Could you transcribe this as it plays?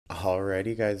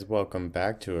Alrighty, guys, welcome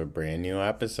back to a brand new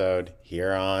episode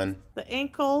here on The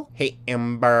ankle. Hey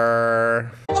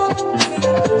Ember.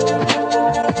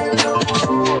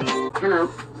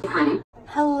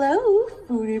 Hello,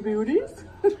 foodie beauties.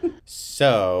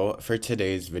 So, for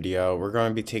today's video, we're going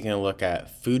to be taking a look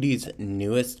at Foodie's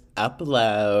newest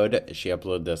upload. She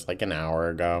uploaded this like an hour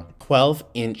ago.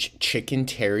 12-inch chicken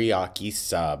teriyaki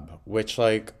sub, which,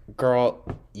 like, girl,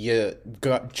 you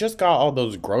just got all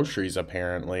those groceries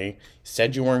apparently.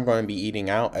 Said you weren't going to be eating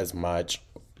out as much.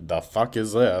 The fuck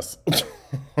is this?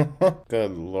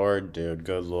 Good lord, dude.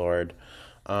 Good lord.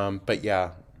 But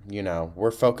yeah, you know,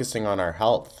 we're focusing on our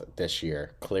health this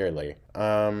year, clearly.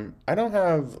 I don't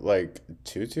have, like,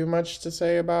 too much to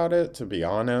say about it, to be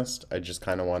honest. I just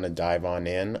kind of want to dive on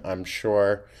in. I'm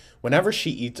sure whenever she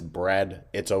eats bread,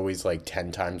 it's always, like,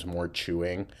 10 times more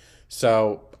chewing.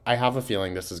 So I have a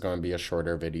feeling this is going to be a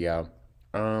shorter video.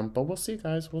 But we'll see,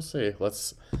 guys. We'll see.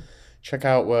 Let's check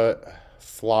out what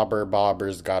Flobber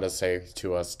Bobber's got to say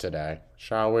to us today,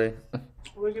 shall we?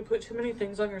 When you put too many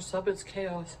things on your sub, it's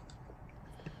chaos.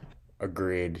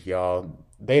 Agreed, y'all.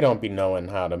 They don't be knowing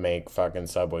how to make fucking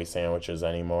Subway sandwiches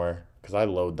anymore. Because I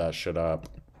load that shit up.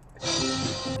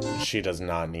 She does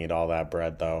not need all that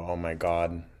bread, though. Oh my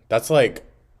god. That's like...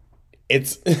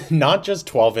 It's not just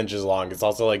 12 inches long. It's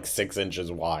also like 6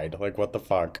 inches wide. Like, what the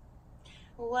fuck?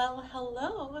 Well,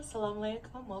 hello. Assalamu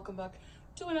alaikum. Welcome back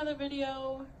to another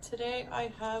video. Today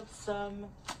I have some...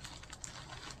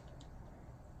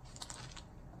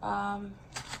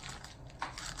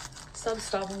 sub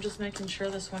stuff. I'm just making sure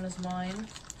this one is mine.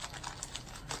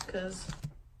 Because...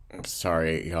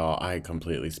 Sorry, y'all. I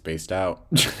completely spaced out.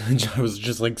 I was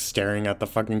just like staring at the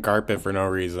fucking carpet for no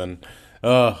reason.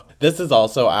 Ugh. This is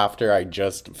also after I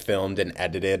just filmed and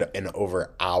edited an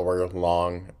over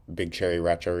hour-long Big Cherry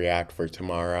Retro React for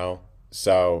tomorrow.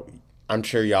 So I'm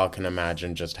sure y'all can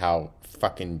imagine just how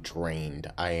fucking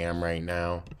drained I am right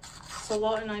now.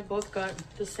 Salah and I both got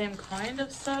the same kind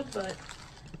of sub, but...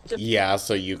 Yeah,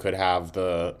 so you could have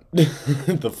the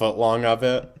the foot long of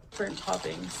it. different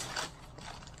toppings.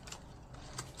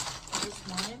 Is this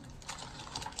mine?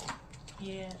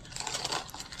 Yeah.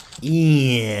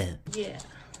 Yeah. Yeah.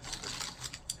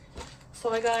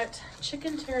 So I got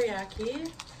chicken teriyaki,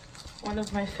 one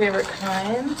of my favorite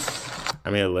kinds.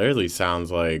 I mean, it literally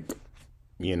sounds like,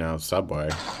 you know, Subway.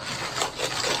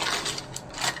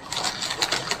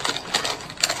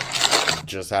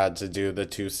 Just had to do the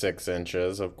 2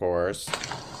 6-inches, of course.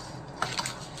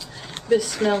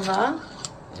 Bismillah.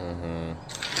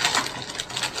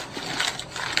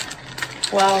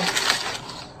 Wow.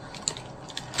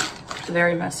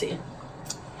 Very messy.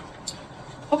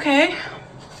 Okay.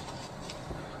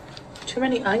 Too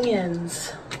many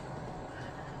onions.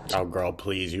 Oh, girl,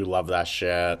 please, you love that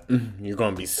shit. You're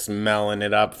gonna be smelling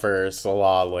it up for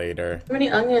Salah later. Too many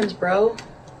onions, bro.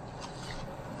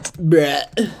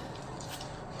 Blech.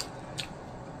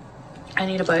 I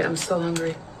need a bite. I'm so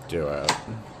hungry. Do it.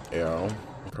 Ew.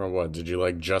 Girl, what, did you,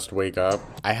 like, just wake up?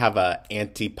 I have a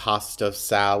antipasta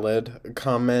salad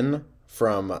coming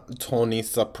from Tony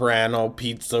Soprano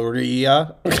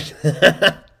Pizzeria.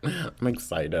 I'm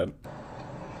excited.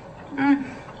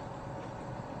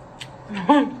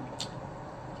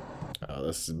 Oh,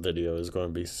 this video is going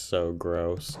to be so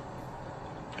gross.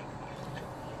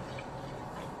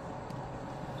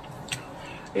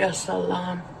 Yes,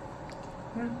 salam.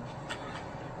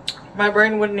 My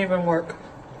brain wouldn't even work.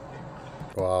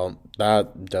 Well,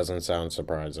 that doesn't sound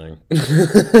surprising.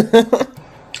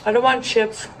 I don't want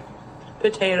chips,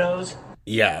 potatoes.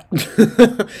 Yeah.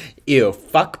 Ew,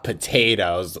 fuck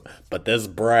potatoes, but this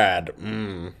bread,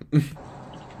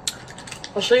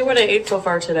 I'll show you what I ate so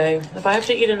far today. If I have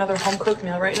to eat another home-cooked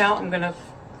meal right now, I'm gonna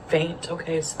faint.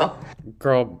 Okay, so.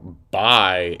 Girl,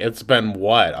 bye. It's been,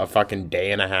 what, a fucking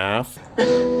day and a half?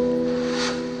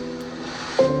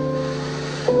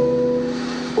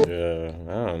 Yeah,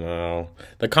 I don't know.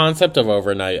 The concept of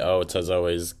overnight oats has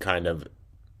always kind of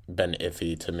been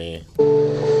iffy to me.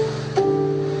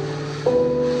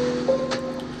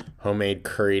 Homemade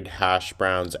curried hash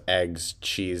browns, eggs,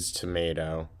 cheese,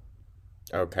 tomato.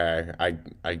 Okay,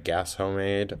 I guess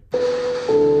homemade.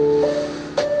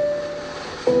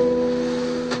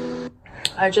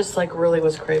 I just, like, really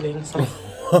was craving something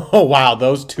Oh, wow,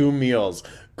 those 2 meals.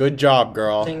 Good job,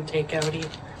 girl. takeouty.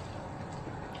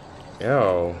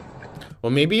 Ew. Well,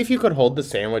 maybe if you could hold the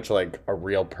sandwich like a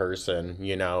real person,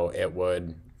 you know, it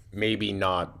would maybe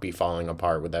not be falling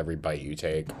apart with every bite you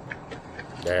take.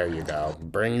 There you go.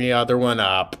 Bring the other one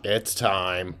up. It's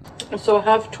time. So I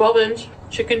have 12-inch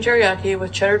chicken teriyaki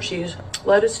with cheddar cheese,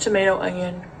 lettuce, tomato,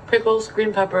 onion, pickles,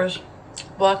 green peppers,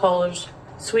 black olives,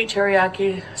 sweet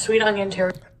teriyaki, sweet onion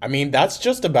teriyaki. I mean, that's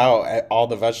just about all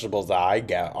the vegetables that I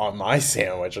get on my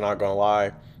sandwich, I'm not gonna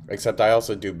lie. Except I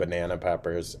also do banana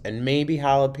peppers and maybe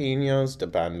jalapenos,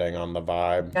 depending on the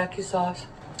vibe. Teriyaki sauce,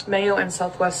 mayo and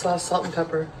Southwest sauce, salt and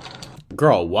pepper.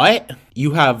 Girl, what?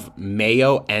 You have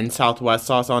mayo and Southwest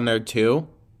sauce on there too?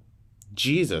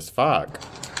 Jesus, fuck.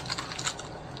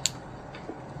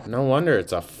 No wonder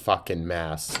it's a fucking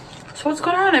mess. So what's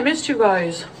going on? I missed you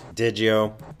guys. Did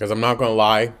you? Because I'm not gonna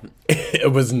lie,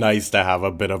 it was nice to have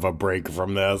a bit of a break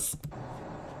from this.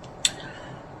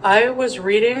 I was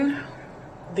reading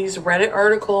these Reddit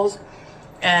articles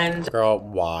and Girl,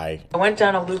 why? I went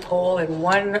down a loophole and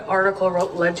one article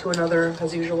led to another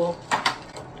as usual.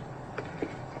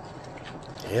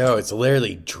 Ew, it's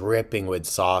literally dripping with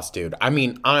sauce, dude. I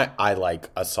mean, I like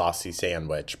a saucy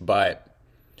sandwich, but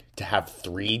to have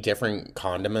 3 different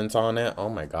condiments on it, oh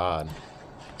my god.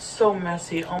 So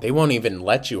messy. Oh They won't even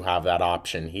let you have that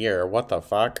option here. What the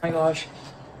fuck? my gosh.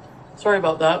 Sorry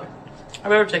about that. I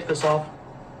better take this off.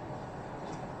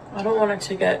 I don't want it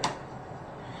to get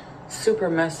super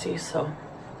messy, so.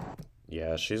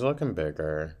 Yeah, she's looking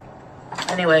bigger.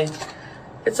 Anyway,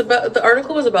 the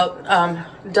article was about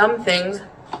dumb things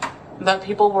that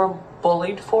people were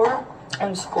bullied for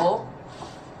in school.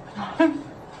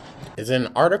 Is it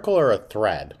an article or a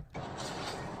thread?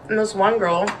 And this one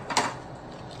girl,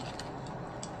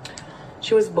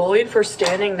 she was bullied for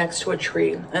standing next to a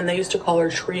tree, and they used to call her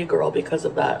Tree Girl because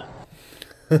of that.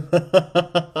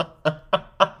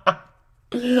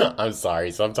 I'm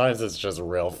sorry, sometimes it's just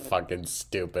real fucking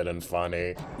stupid and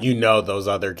funny. You know those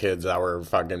other kids that were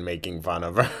fucking making fun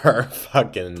of her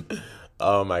fucking,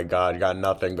 oh my god, got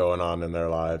nothing going on in their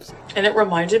lives. And it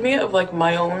reminded me of like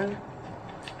my own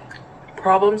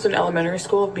problems in elementary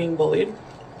school of being bullied.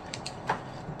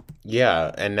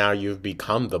 Yeah, and now you've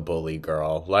become the bully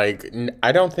girl. Like,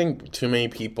 I don't think too many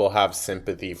people have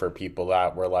sympathy for people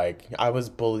that were like, I was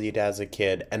bullied as a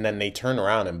kid, and then they turn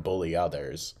around and bully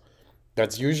others.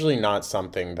 That's usually not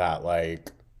something that,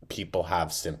 like, people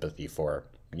have sympathy for,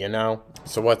 you know?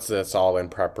 So what's this all in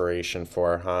preparation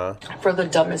for, huh? For the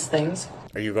dumbest things.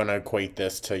 Are you gonna equate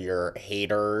this to your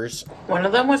haters? One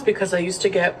of them was because I used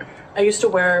to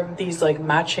wear these like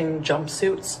matching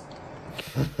jumpsuits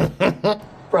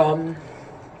from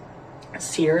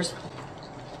Sears.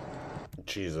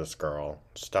 Jesus, girl.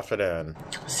 Stuff it in.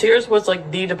 Sears was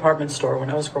like the department store when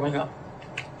I was growing up.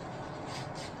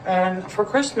 And for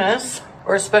Christmas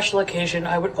or a special occasion,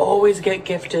 I would always get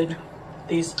gifted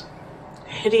these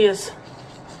hideous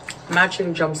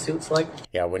matching jumpsuits. Like,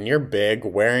 yeah, when you're big,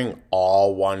 wearing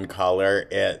all one color,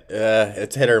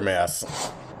 it's hit or miss.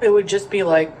 it would just be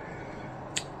like,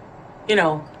 you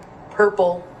know,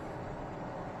 purple.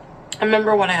 I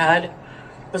remember when it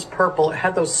was purple. It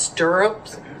had those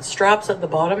straps at the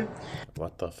bottom.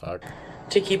 What the fuck?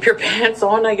 To keep your pants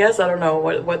on, I guess. I don't know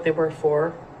what they were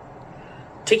for.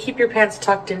 To keep your pants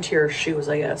tucked into your shoes,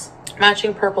 I guess.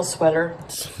 Matching purple sweater.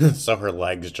 So her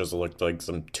legs just looked like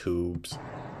some tubes.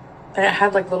 And it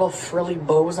had like little frilly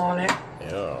bows on it.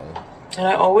 Ew. And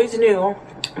I always knew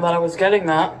that I was getting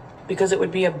that because it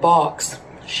would be a box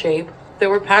shape. They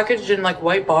were packaged in like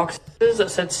white boxes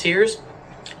that said Sears.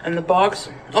 And the box,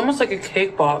 almost like a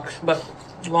cake box, but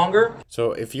longer.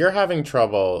 So if you're having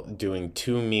trouble doing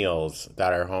 2 meals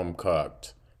that are home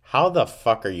cooked, how the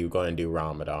fuck are you going to do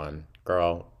Ramadan?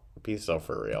 Girl, be so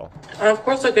for real. And of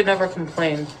course I could never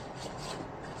complain.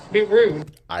 Be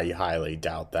rude. I highly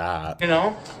doubt that. You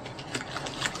know?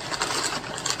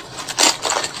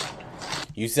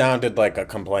 You sounded like a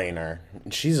complainer.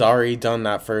 She's already done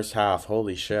that first half.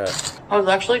 Holy shit. I was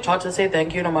actually taught to say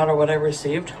thank you no matter what I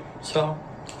received. So,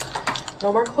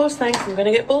 no more close thanks. I'm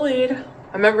gonna get bullied.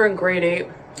 I remember in grade 8,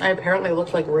 I apparently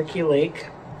looked like Ricky Lake.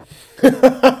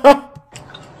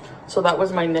 So that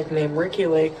was my nickname, Ricky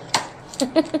Lake.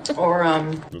 Or,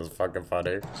 It was fucking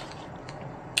funny.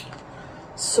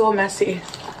 so messy.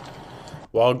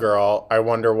 Well, girl, I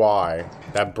wonder why.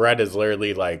 That bread is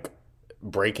literally, like,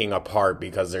 breaking apart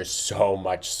because there's so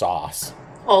much sauce.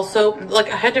 Also,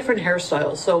 like, I had different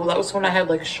hairstyles. So that was when I had,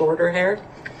 like, shorter hair.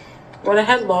 When I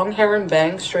had long hair and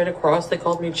bangs straight across, they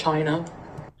called me China.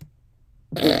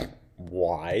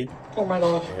 Why? Oh my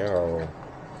gosh. Ew.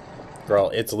 Girl,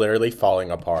 it's literally falling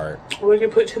apart. When you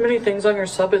put too many things on your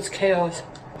sub, it's chaos.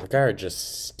 Look at her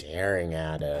just staring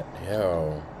at it.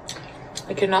 Ew.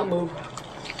 I cannot move.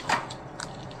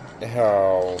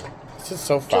 Ew. This is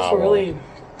so foul. Just really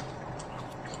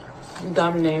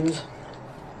dumb names.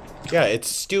 Yeah, it's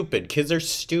stupid. Kids are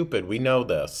stupid. We know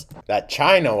this. That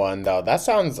China one, though, that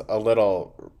sounds a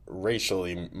little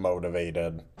racially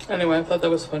motivated. Anyway, I thought that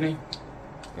was funny.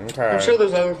 I'm Okay. sure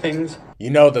there's other things. You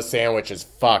know the sandwich is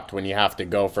fucked when you have to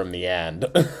go from the end.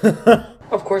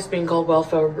 Of course, being called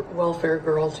welfare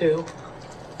girl too.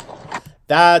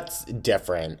 That's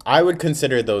different. I would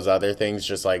consider those other things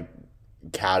just like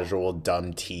casual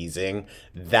dumb teasing.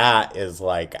 That is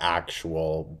like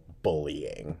actual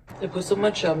bullying. They put so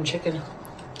much chicken.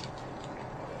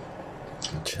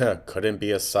 Couldn't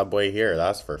be a Subway here,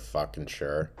 that's for fucking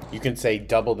sure. You can say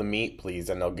double the meat, please,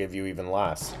 and they'll give you even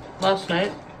less. Last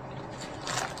night,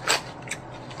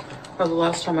 or the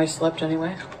last time I slept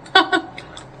anyway.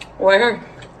 Where?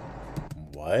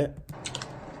 What?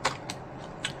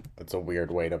 That's a weird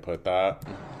way to put that.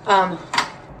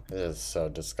 This is so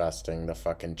disgusting, the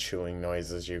fucking chewing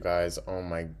noises, you guys. Oh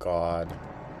my god.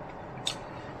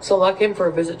 So Luck came for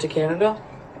a visit to Canada,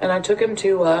 and I took him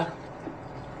to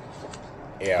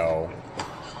Ew.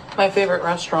 my favorite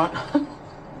restaurant.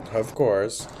 Of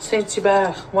course. Saint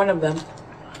Hubert, one of them.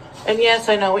 And yes,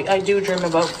 I know, I do dream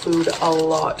about food a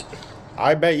lot.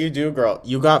 I bet you do, girl.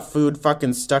 You got food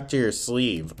fucking stuck to your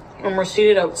sleeve. And we're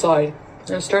seated outside,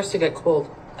 and it starts to get cold.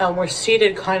 And we're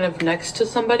seated kind of next to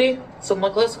somebody. So I'm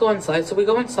like, let's go inside. So we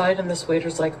go inside, and this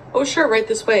waiter's like, oh, sure, right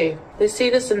this way. They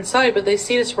seat us inside, but they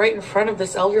seat us right in front of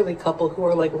this elderly couple who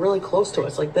are like really close to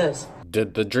us, like this.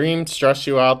 Did the dream stress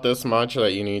you out this much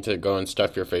that you need to go and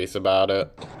stuff your face about it?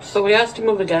 So we asked to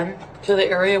move again to the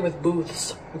area with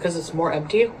booths because it's more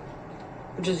empty,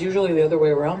 which is usually the other way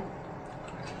around.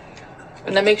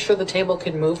 And then make sure the table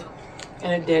can move.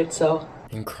 And it did, so.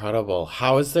 Incredible.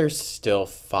 How is there still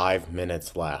 5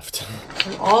 minutes left?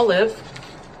 An olive.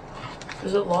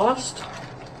 Is it lost?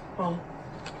 Oh.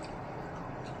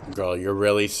 Girl, you're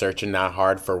really searching that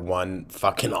hard for one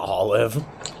fucking olive?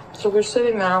 So we're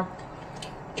sitting now,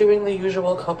 doing the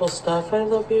usual couple stuff. I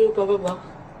love you, blah, blah, blah.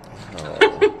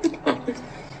 Oh.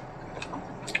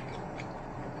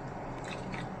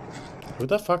 Who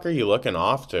the fuck are you looking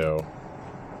off to?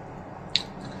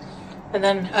 And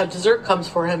then a dessert comes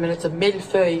for him, and it's a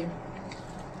millefeuille.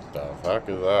 The fuck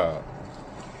is that?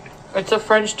 It's a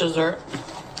French dessert.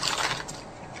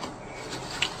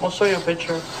 I'll show you a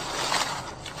picture.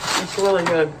 It's really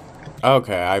good.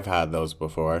 Okay, I've had those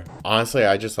before. Honestly,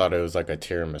 I just thought it was like a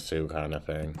tiramisu kind of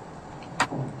thing.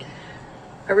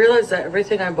 I realized that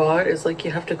everything I bought is like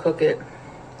you have to cook it.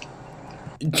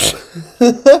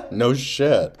 No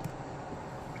shit.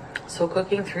 So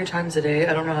cooking 3 times a day,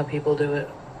 I don't know how people do it.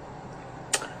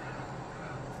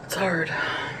 It's hard.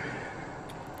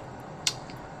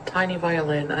 Tiny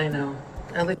violin, I know.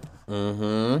 At least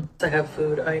I have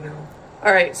food, I know.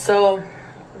 Alright, so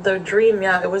the dream,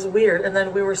 yeah, it was weird. And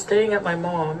then we were staying at my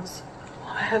mom's.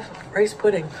 Oh, I have rice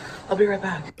pudding. I'll be right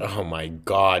back. Oh my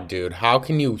god, dude. How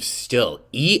can you still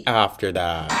eat after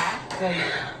that? Okay.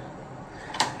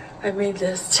 I made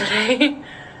this today.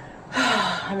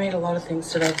 I made a lot of things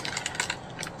today.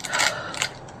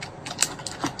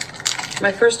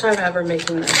 My first time ever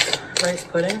making this rice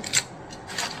pudding.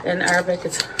 In Arabic,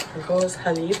 it's rose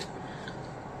halib.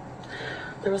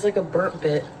 There was like a burnt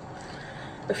bit.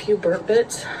 A few burnt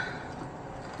bits.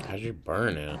 How'd you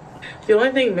burn it? The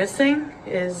only thing missing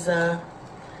is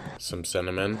Some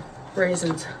cinnamon?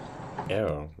 raisins.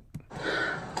 Ew.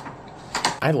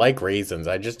 I like raisins.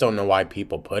 I just don't know why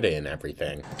people put it in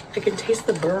everything. I can taste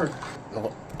the burn.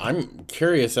 Well, I'm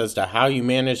curious as to how you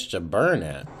managed to burn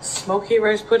it. Smoky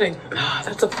rice pudding.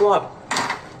 That's a flop.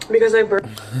 Because I burned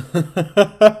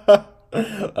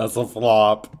That's a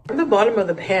flop. the bottom of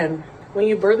the pan. When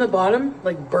you burn the bottom,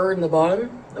 like burn the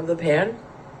bottom of the pan,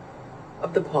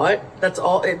 of the pot, that's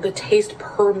all, the taste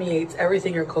permeates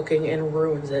everything you're cooking and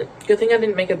ruins it. Good thing I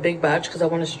didn't make a big batch because I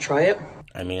wanted to try it.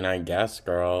 I mean, I guess,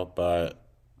 girl, but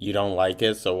you don't like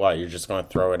it, so what? You're just gonna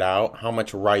throw it out? How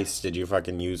much rice did you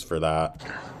fucking use for that?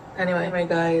 Anyway,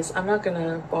 guys, I'm not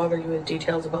gonna bother you with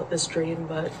details about this dream,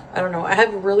 but I don't know. I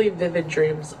have really vivid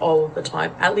dreams all of the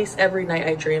time. At least every night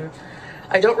I dream.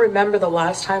 I don't remember the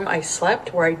last time I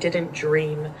slept where I didn't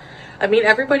dream. I mean,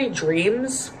 everybody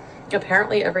dreams,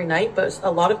 apparently every night, but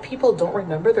a lot of people don't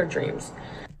remember their dreams.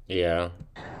 Yeah.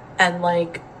 And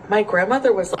like, my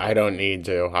grandmother was like, I don't need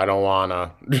to. I don't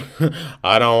wanna.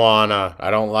 I don't wanna.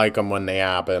 I don't like them when they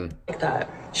happen. that.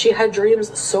 She had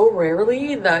dreams so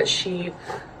rarely that she,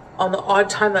 on the odd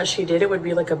time that she did, it would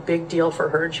be like a big deal for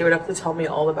her and she would have to tell me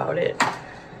all about it.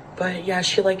 But yeah,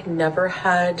 she like never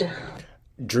had...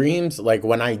 Dreams, like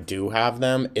when I do have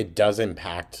them, it does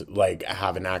impact, like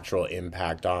have an actual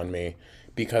impact on me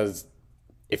because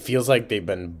it feels like they've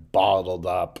been bottled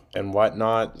up and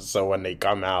whatnot. So when they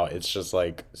come out, it's just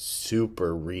like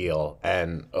super real.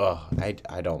 And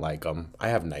I don't like them. I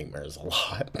have nightmares a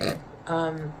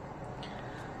lot.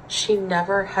 She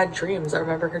never had dreams. I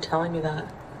remember her telling me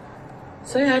that.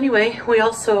 So yeah, anyway, we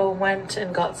also went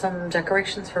and got some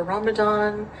decorations for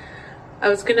Ramadan. I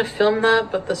was gonna film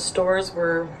that, but the stores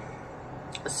were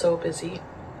so busy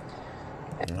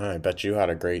I bet you had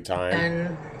a great time.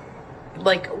 and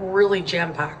like really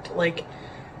jam-packed. Like,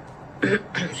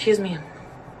 excuse me.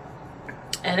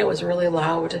 And it was really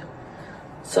loud.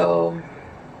 So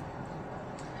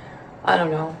I don't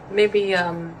know. Maybe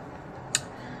I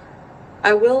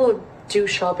will do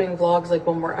shopping vlogs like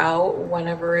when we're out,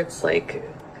 whenever it's like,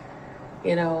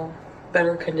 you know,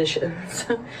 better conditions.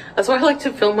 That's why I like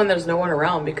to film when there's no one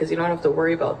around, because you don't have to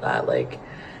worry about that. Like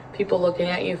people looking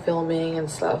at you filming and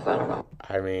stuff. I don't know.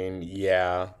 I mean,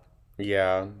 yeah.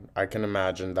 Yeah, I can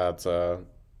imagine that's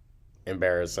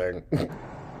embarrassing.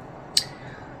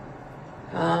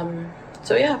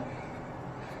 So yeah.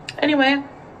 Anyway,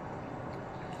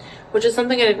 which is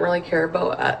something I didn't really care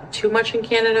about too much in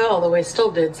Canada, although I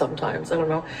still did sometimes. I don't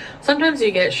know. Sometimes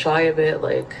you get shy a bit,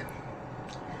 like,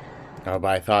 No, but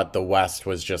I thought the West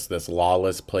was just this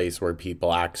lawless place where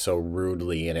people act so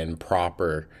rudely and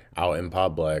improper out in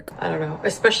public. I don't know.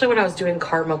 Especially when I was doing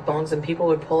car mukbangs and people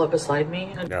would pull up beside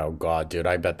me. And Oh God, dude,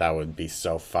 I bet that would be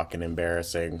so fucking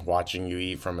embarrassing watching you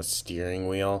eat from a steering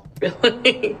wheel.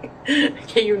 really,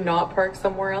 can you not park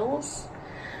somewhere else?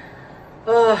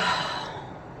 Ugh.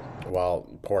 Well,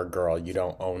 poor girl, you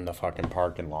don't own the fucking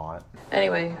parking lot.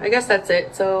 Anyway, I guess that's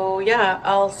it. So yeah,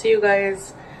 I'll see you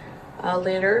guys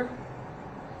later.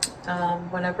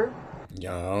 Whenever.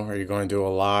 Yo, are you going to do a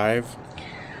live?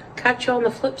 Catch you on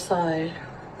the flip side.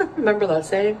 Remember that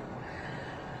saying?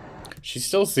 She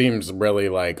still seems really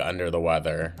like under the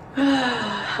weather.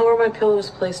 How are my pillows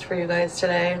placed for you guys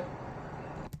today?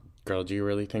 Girl, do you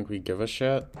really think we give a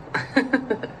shit?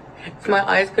 If my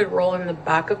eyes could roll in the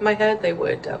back of my head, they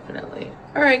would, definitely.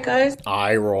 All right, guys.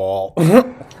 Eye roll.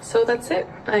 So that's it.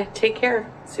 I take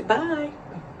care. Say bye.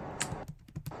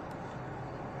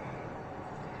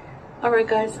 All right,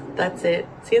 guys. That's it.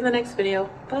 See you in the next video.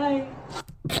 Bye.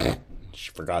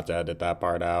 She forgot to edit that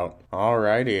part out.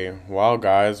 Alrighty. Well,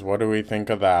 guys, what do we think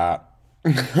of that?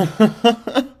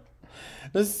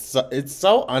 It's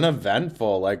so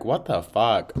uneventful. Like, what the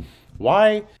fuck?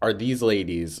 Why are these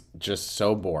ladies just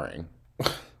so boring?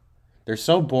 They're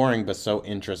so boring, but so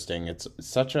interesting. It's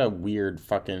such a weird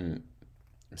fucking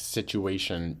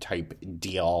situation type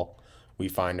deal we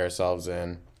find ourselves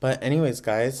in. But anyways,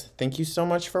 guys, thank you so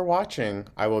much for watching.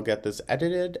 I will get this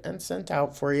edited and sent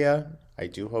out for you. I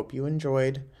do hope you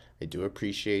enjoyed. I do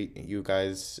appreciate you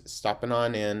guys stopping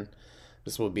on in.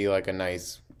 This will be like a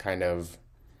nice kind of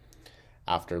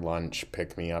after lunch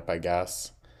pick me up, I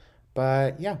guess.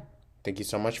 But yeah, thank you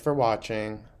so much for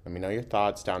watching. Let me know your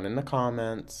thoughts down in the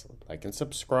comments. Like and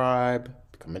subscribe,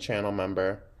 become a channel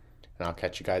member, and I'll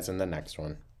catch you guys in the next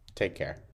one. Take care.